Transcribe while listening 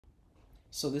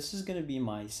So this is going to be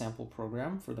my sample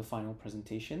program for the final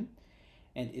presentation,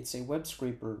 and it's a web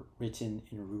scraper written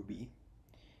in Ruby.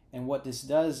 And what this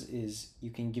does is you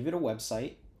can give it a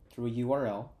website through a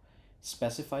URL,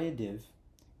 specify a div,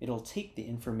 it'll take the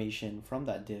information from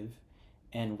that div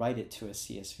and write it to a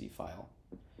CSV file.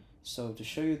 So to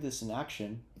show you this in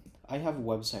action, I have a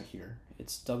website here.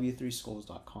 It's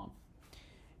w3schools.com.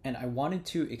 And I wanted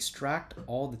to extract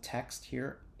all the text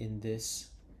here in this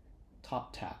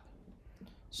top tab.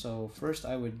 So first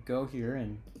I would go here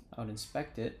and I would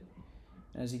inspect it.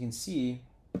 And as you can see,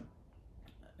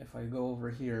 if I go over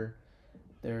here,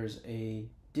 there's a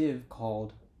div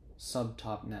called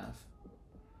subtopNav.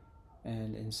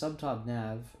 And in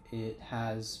subtopNav, it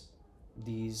has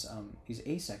these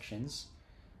A sections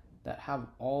that have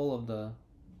all of the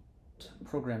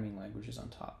programming languages on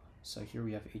top. So here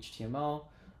we have HTML,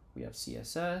 we have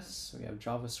CSS, we have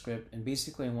JavaScript, and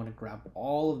basically I want to grab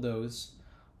all of those,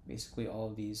 basically all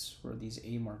of these where these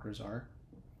A markers are,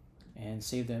 and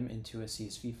save them into a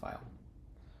CSV file.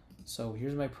 So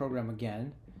here's my program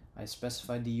again. I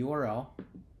specified the URL,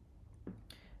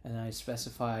 and I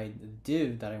specified the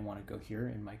div that I want to go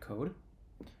here in my code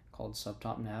called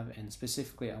subtopNav, and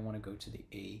specifically I want to go to the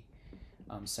A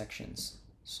sections.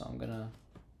 So I'm gonna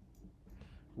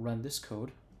run this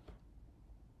code,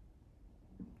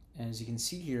 and as you can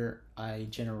see here, I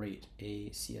generate a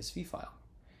CSV file,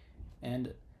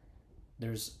 and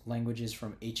there's languages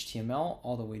from HTML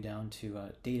all the way down to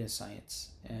data science.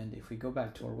 And if we go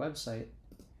back to our website,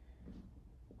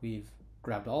 we've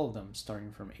grabbed all of them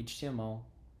starting from HTML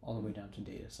all the way down to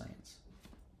data science.